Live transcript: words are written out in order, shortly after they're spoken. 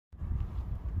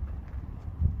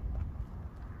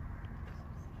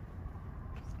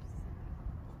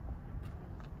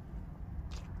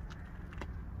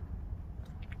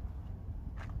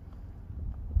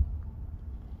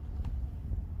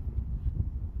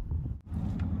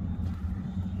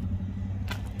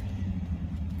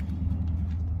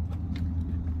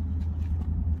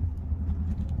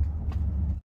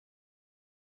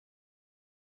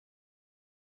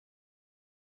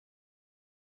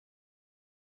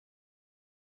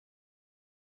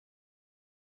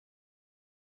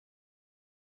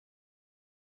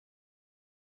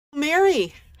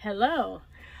Mary. Hello.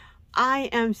 I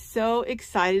am so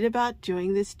excited about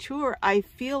doing this tour. I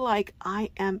feel like I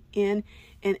am in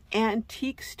an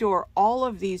antique store. All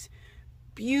of these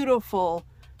beautiful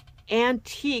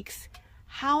antiques.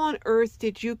 How on earth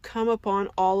did you come upon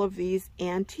all of these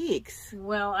antiques?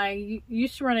 Well, I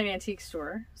used to run an antique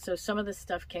store, so some of the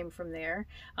stuff came from there.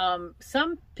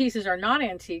 Some pieces are not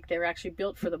antique. They were actually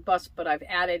built for the bus, but I've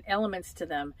added elements to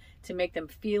them to make them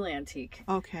feel antique.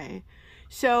 Okay.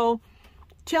 So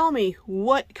tell me,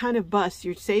 what kind of bus?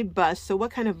 You say bus, so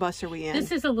what kind of bus are we in? This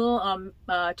is a little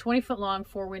 20-foot long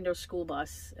 4-window school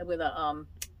bus with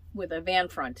a van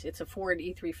front. It's a Ford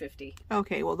E350.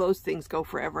 Okay, well, those things go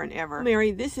forever and ever.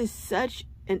 Mary, this is such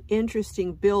an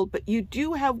interesting build, but you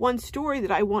do have one story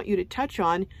that I want you to touch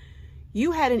on.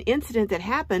 You had an incident that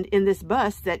happened in this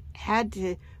bus that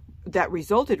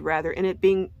resulted in it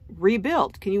being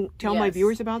rebuilt. Can you tell my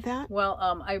viewers about that?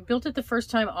 Well, I built it the first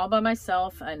time all by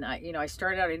myself, and I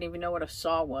started out, I didn't even know what a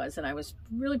saw was, and I was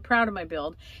really proud of my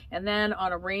build. And then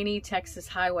on a rainy Texas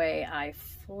highway, I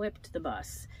flipped the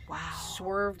bus. Wow.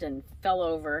 Swerved and fell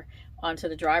over onto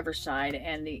the driver's side,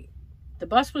 and the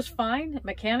bus was fine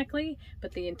mechanically,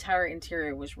 but the entire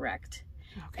interior was wrecked.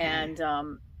 Okay.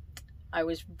 And I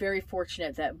was very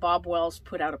fortunate that Bob Wells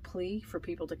put out a plea for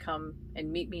people to come and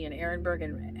meet me in Ehrenberg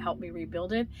and help me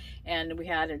rebuild it. And we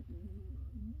had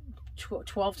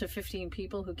 12 to 15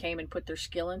 people who came and put their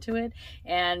skill into it.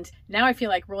 And now I feel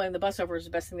like rolling the bus over is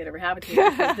the best thing that ever happened to me,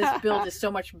 because this build is so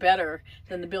much better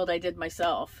than the build I did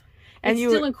myself. And it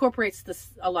still incorporates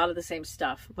a lot of the same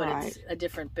stuff, but it's a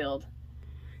different build.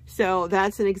 So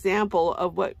that's an example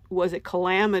of what was a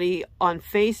calamity on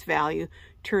face value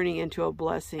turning into a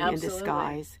blessing in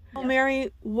disguise. Well,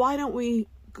 Mary, why don't we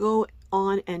go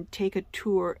on and take a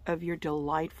tour of your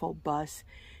delightful bus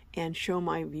and show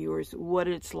my viewers what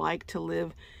it's like to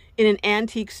live in an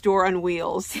antique store on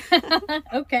wheels.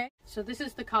 Okay. So this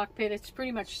is the cockpit. It's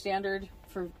pretty much standard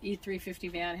for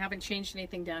E350 van. Haven't changed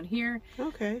anything down here.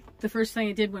 Okay. The first thing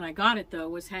I did when I got it, though,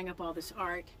 was hang up all this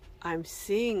art. I'm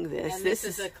seeing this. And this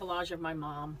is a collage of my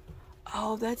mom.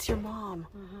 Oh, that's your mom.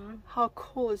 Mm-hmm. How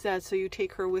cool is that? So you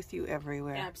take her with you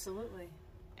everywhere. Absolutely.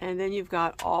 And then you've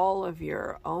got all of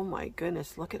your, oh my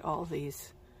goodness, look at all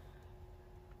these.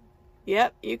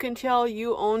 Yep, you can tell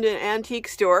you owned an antique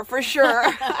store for sure.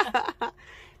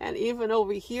 And even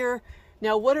over here,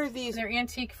 now what are these? They're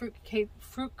antique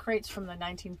fruit crates from the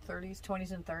 1930s,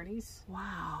 20s and 30s.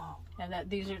 Wow. And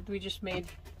we just made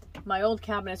my old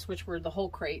cabinets, which were the whole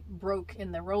crate, broke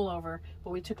in the rollover, but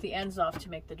we took the ends off to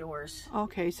make the doors.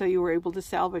 Okay, so you were able to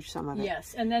salvage some of it.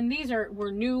 Yes, and then these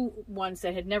were new ones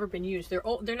that had never been used. They're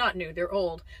old. They're not new. They're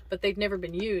old, but they've never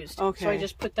been used. Okay. So I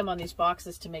just put them on these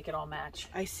boxes to make it all match.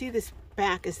 I see this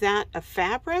back. Is that a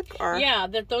fabric or? Yeah,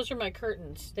 those are my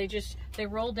curtains. They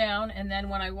roll down, and then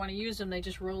when I want to use them, they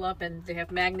just roll up, and they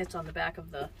have magnets on the back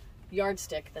of the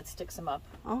yardstick that sticks them up.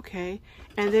 Okay.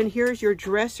 And then here's your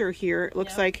dresser here. It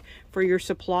looks like for your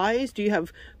supplies. Do you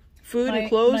have food and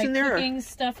clothes in there? My cooking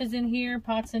stuff is in here,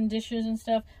 pots and dishes and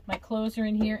stuff. My clothes are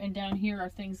in here, and down here are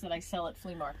things that I sell at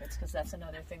flea markets, because that's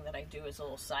another thing that I do as a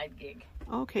little side gig.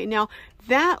 Okay. Now,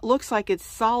 that looks like it's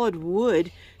solid wood.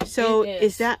 So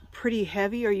is that pretty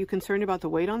heavy? Are you concerned about the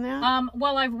weight on that?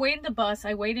 Well, I've weighed the bus.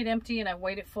 I weighed it empty and I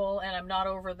weighed it full, and I'm not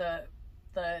over the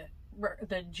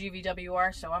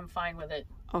GVWR, so I'm fine with it.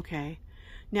 Okay.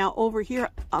 Now over here,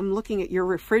 I'm looking at your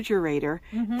refrigerator.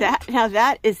 Mm-hmm.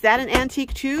 Is that an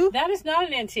antique too? That is not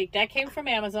an antique. That came from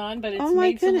Amazon, but it's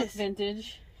made to look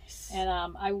vintage. And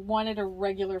I wanted a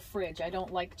regular fridge. I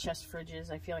don't like chest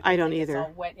fridges. I feel like it's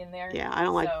all wet in there. Yeah, I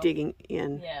don't like digging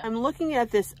in. Yeah. I'm looking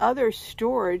at this other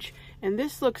storage, and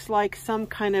this looks like some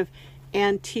kind of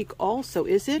antique also,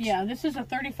 is it? Yeah, this is a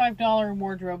 $35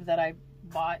 wardrobe that I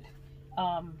bought.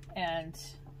 And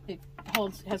it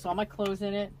has all my clothes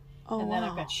in it. And then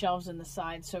I've got shelves in the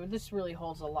side. So this really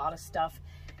holds a lot of stuff.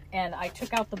 And I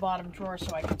took out the bottom drawer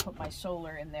so I could put my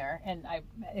solar in there. And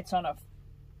it's on a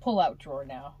pull-out drawer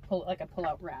now, like a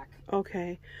pull-out rack.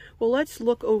 Okay. Well, let's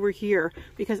look over here,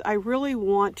 because I really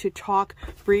want to talk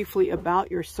briefly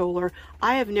about your solar.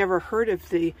 I have never heard of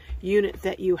the unit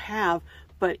that you have,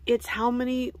 but it's how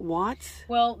many watts?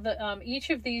 Well, each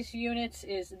of these units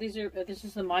this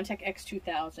is the Montech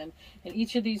X2000, and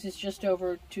each of these is just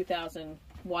over 2,000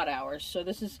 watt hours. So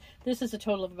this is a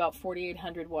total of about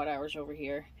 4,800 watt hours over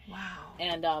here. Wow.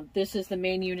 And this is the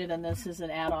main unit, and this is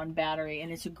an add-on battery,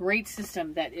 and it's a great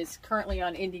system that is currently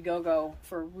on Indiegogo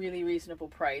for a really reasonable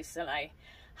price, and I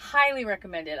highly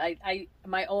recommend it.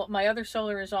 My other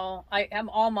solar is I'm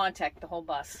all Montech, the whole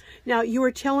bus. Now, you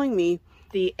were telling me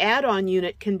the add-on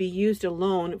unit can be used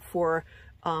alone for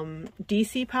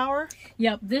DC power?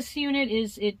 Yep, this unit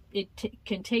is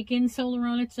can take in solar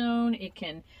on its own. It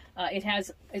can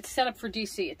it's set up for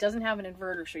DC. It doesn't have an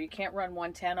inverter, so you can't run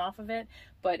 110 off of it.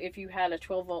 But if you had a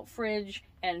 12-volt fridge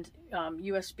and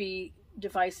USB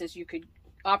devices, you could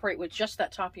operate with just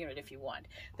that top unit if you want.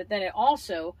 But then it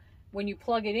also, when you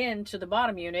plug it in to the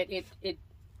bottom unit,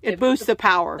 it boosts the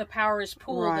power. The power is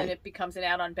pooled, and it becomes an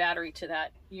add-on battery to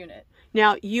that unit.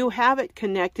 Now, you have it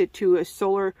connected to a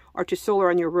solar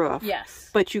on your roof. Yes.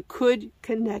 But you could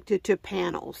connect it to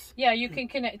panels. Yeah, you can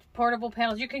connect portable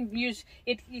panels. You can use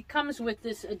it. It comes with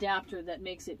this adapter that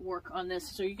makes it work on this,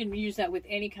 so you can use that with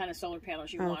any kind of solar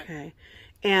panels you want. Okay.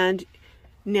 And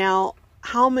now,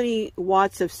 how many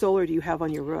watts of solar do you have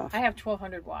on your roof? I have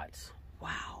 1,200 watts.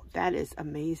 Wow, that is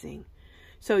amazing.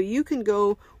 So you can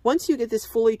go, once you get this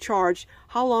fully charged,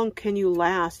 how long can you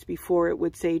last before it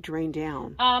would say drain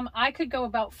down? I could go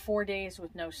about 4 days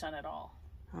with no sun at all.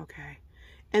 Okay.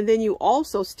 And then you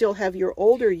also still have your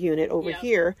older unit over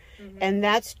here, and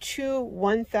that's two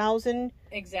 1,000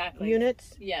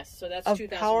 units? Yes, so that's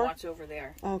 2,000 watts over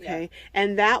there. Okay. Yeah.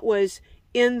 And that was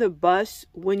in the bus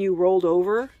when you rolled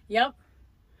over? Yep.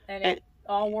 And it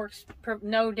all works,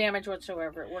 no damage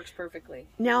whatsoever. It works perfectly.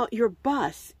 Now, your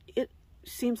bus, it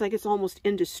seems like it's almost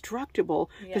indestructible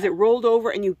because it rolled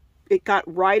over and it got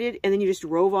righted and then you just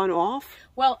drove on off.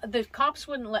 Well, the cops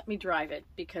wouldn't let me drive it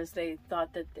because they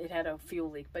thought that it had a fuel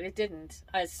leak, but it didn't.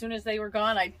 As soon as they were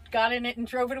gone, I got in it and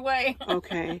drove it away.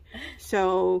 Okay.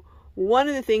 So one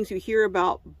of the things you hear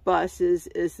about buses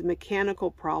is the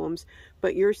mechanical problems,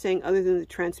 but you're saying other than the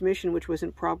transmission, which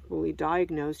wasn't properly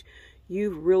diagnosed,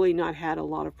 you've really not had a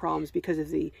lot of problems because of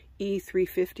the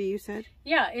E350, you said?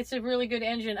 Yeah, it's a really good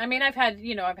engine. I mean, I've had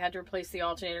to replace the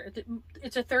alternator.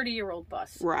 It's a 30-year-old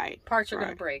bus. Right. Parts are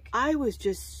going to break. I was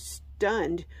just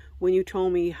stunned when you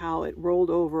told me how it rolled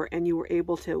over and you were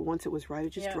able to, once it was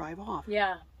righted, just drive off.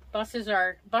 Yeah. Buses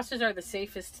are the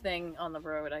safest thing on the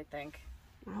road, I think.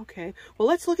 Okay. Well,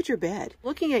 let's look at your bed.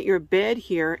 Looking at your bed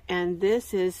here, and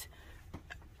this is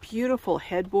beautiful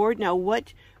headboard. Now,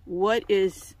 what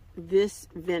is this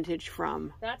vintage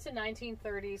from? That's a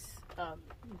 1930s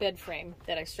bed frame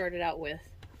that I started out with.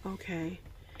 Okay.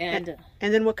 And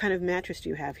then what kind of mattress do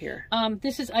you have here?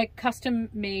 This is a custom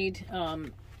made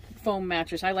foam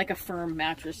mattress. I like a firm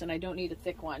mattress and I don't need a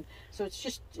thick one. So it's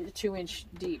just 2-inch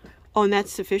deep. Oh, and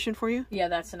that's sufficient for you? Yeah,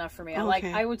 that's enough for me.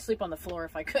 Okay. I would sleep on the floor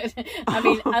if I could. I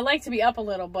mean, I like to be up a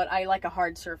little, but I like a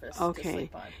hard surface to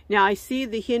sleep on. Now I see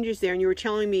the hinges there, and you were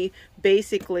telling me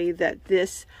basically that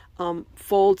this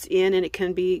folds in and it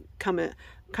can become a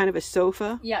kind of a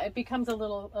sofa. Yeah, it becomes a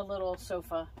little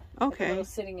sofa. Okay. Like a little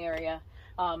sitting area.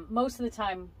 Most of the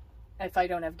time, if I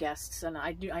don't have guests, and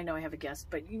I know I have a guest,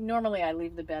 but normally I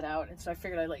leave the bed out, and so I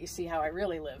figured I'd let you see how I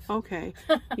really live. Okay.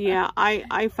 Yeah,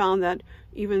 I found that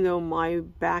even though my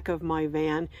back of my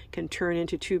van can turn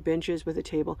into 2 benches with a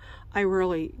table, I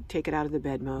rarely take it out of the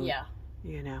bed mode. Yeah.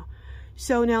 You know.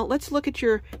 So now let's look at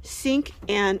your sink,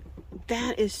 and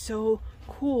that is so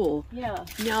cool. Yeah.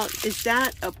 Now, is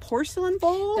that a porcelain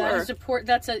bowl? That's a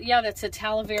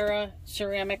Talavera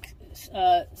ceramic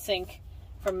sink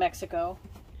from Mexico.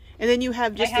 And then you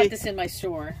have just I have this in my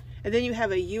store. And then you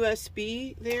have a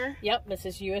USB there? Yep, this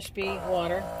is USB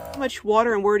water. How much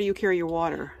water, and where do you carry your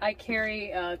water? I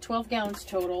carry 12 gallons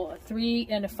total, a 3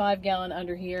 and a 5 gallon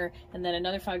under here, and then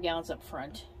another 5 gallons up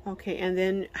front. Okay, and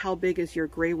then how big is your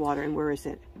gray water, and where is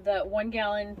it? The 1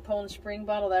 gallon Poland Spring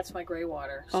bottle, that's my gray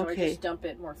water. So okay. I just dump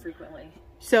it more frequently.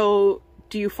 So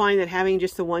do you find that having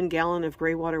just the 1 gallon of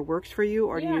gray water works for you,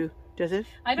 or does it?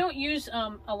 I don't use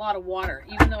a lot of water,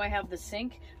 even though I have the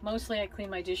sink. Mostly I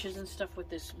clean my dishes and stuff with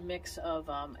this mix of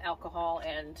alcohol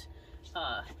and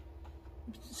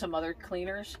some other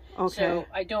cleaners. Okay. So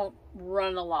I don't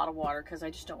run a lot of water because I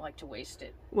just don't like to waste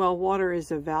it. Well, water is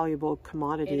a valuable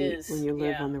commodity when you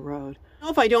live on the road.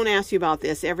 Well, if I don't ask you about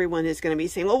this, everyone is going to be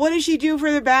saying, well, what does she do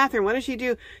for the bathroom? What does she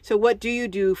do? So what do you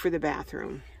do for the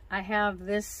bathroom? I have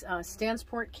this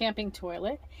Stansport camping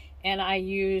toilet, and I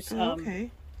use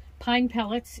pine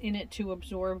pellets in it to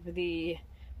absorb the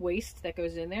waste that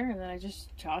goes in there, and then I just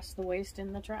toss the waste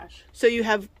in the trash. So you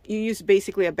use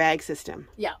basically a bag system?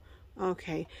 Yeah.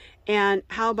 Okay. And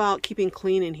how about keeping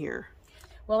clean in here?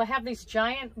 Well, I have these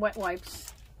giant wet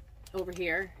wipes over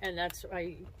here, and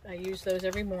I use those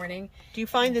every morning. Do you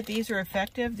find that these are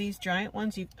effective, these giant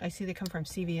ones? I see they come from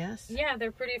CVS. Yeah,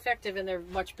 they're pretty effective, and they're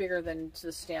much bigger than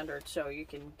the standard, so you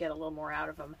can get a little more out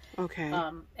of them. Okay.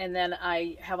 And then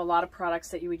I have a lot of products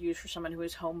that you would use for someone who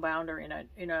is homebound or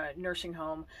in a nursing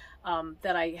home.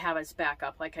 that I have as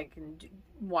backup. Like I can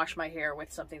wash my hair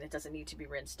with something that doesn't need to be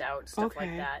rinsed out, stuff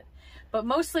like that. But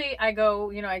mostly I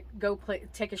go,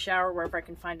 take a shower wherever I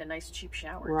can find a nice cheap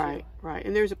shower. Right, right.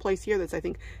 And there's a place here that's I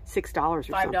think $6 or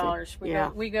something.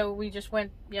 $5. We just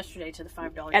went yesterday to the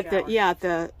 $5 shower. At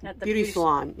the beauty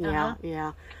salon.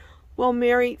 Yeah. Well,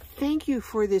 Mary, thank you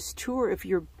for this tour of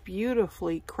your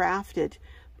beautifully crafted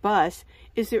bus.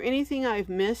 Is there anything I've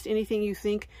missed? Anything you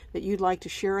think that you'd like to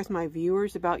share with my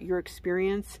viewers about your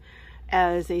experience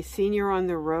as a senior on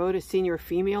the road, a senior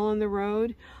female on the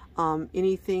road?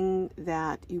 Anything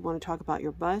that you want to talk about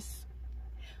your bus?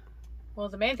 Well,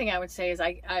 the main thing I would say is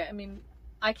I mean,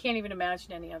 I can't even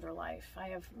imagine any other life. I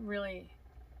have really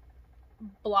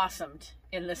blossomed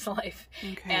in this life,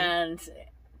 and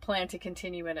plan to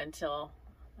continue it until,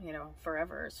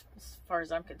 forever, as far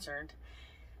as I'm concerned.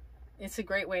 It's a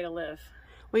great way to live.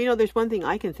 Well, there's one thing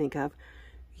I can think of.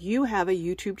 You have a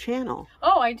YouTube channel.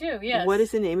 Oh, I do, yes. What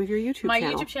is the name of your YouTube channel?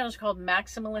 My YouTube channel is called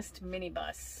Maximalist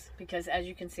Minibus, because as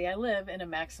you can see, I live in a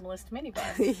maximalist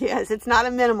minibus. Yes, it's not a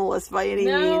minimalist by any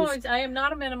means. No, I am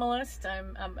not a minimalist.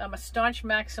 I'm a staunch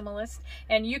maximalist,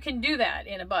 and you can do that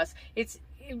in a bus.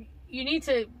 You need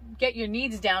to get your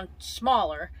needs down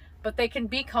smaller, but they can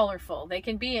be colorful. They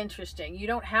can be interesting. You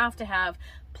don't have to have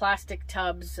plastic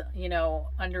tubs,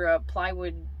 under a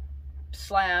plywood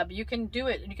slab. You can do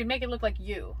it. You can make it look like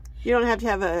you. You don't have to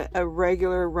have a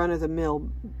regular run-of-the-mill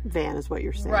van, is what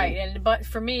you're saying. Right. But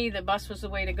for me, the bus was the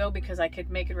way to go because I could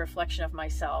make a reflection of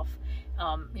myself.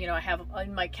 I have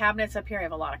in my cabinets up here, I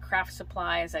have a lot of craft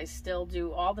supplies. I still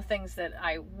do all the things that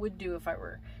I would do if I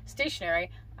were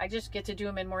stationary. I just get to do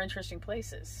them in more interesting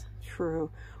places. True.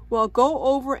 Well, go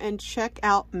over and check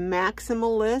out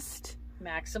Maximalist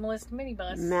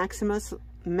Minibus.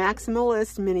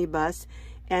 Maximalist Minibus.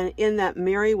 And in that,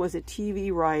 Mary was a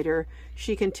TV writer.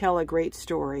 She can tell a great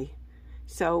story.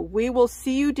 So we will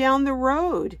see you down the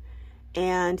road.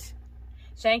 And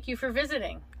thank you for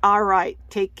visiting. All right.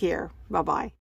 Take care. Bye-bye.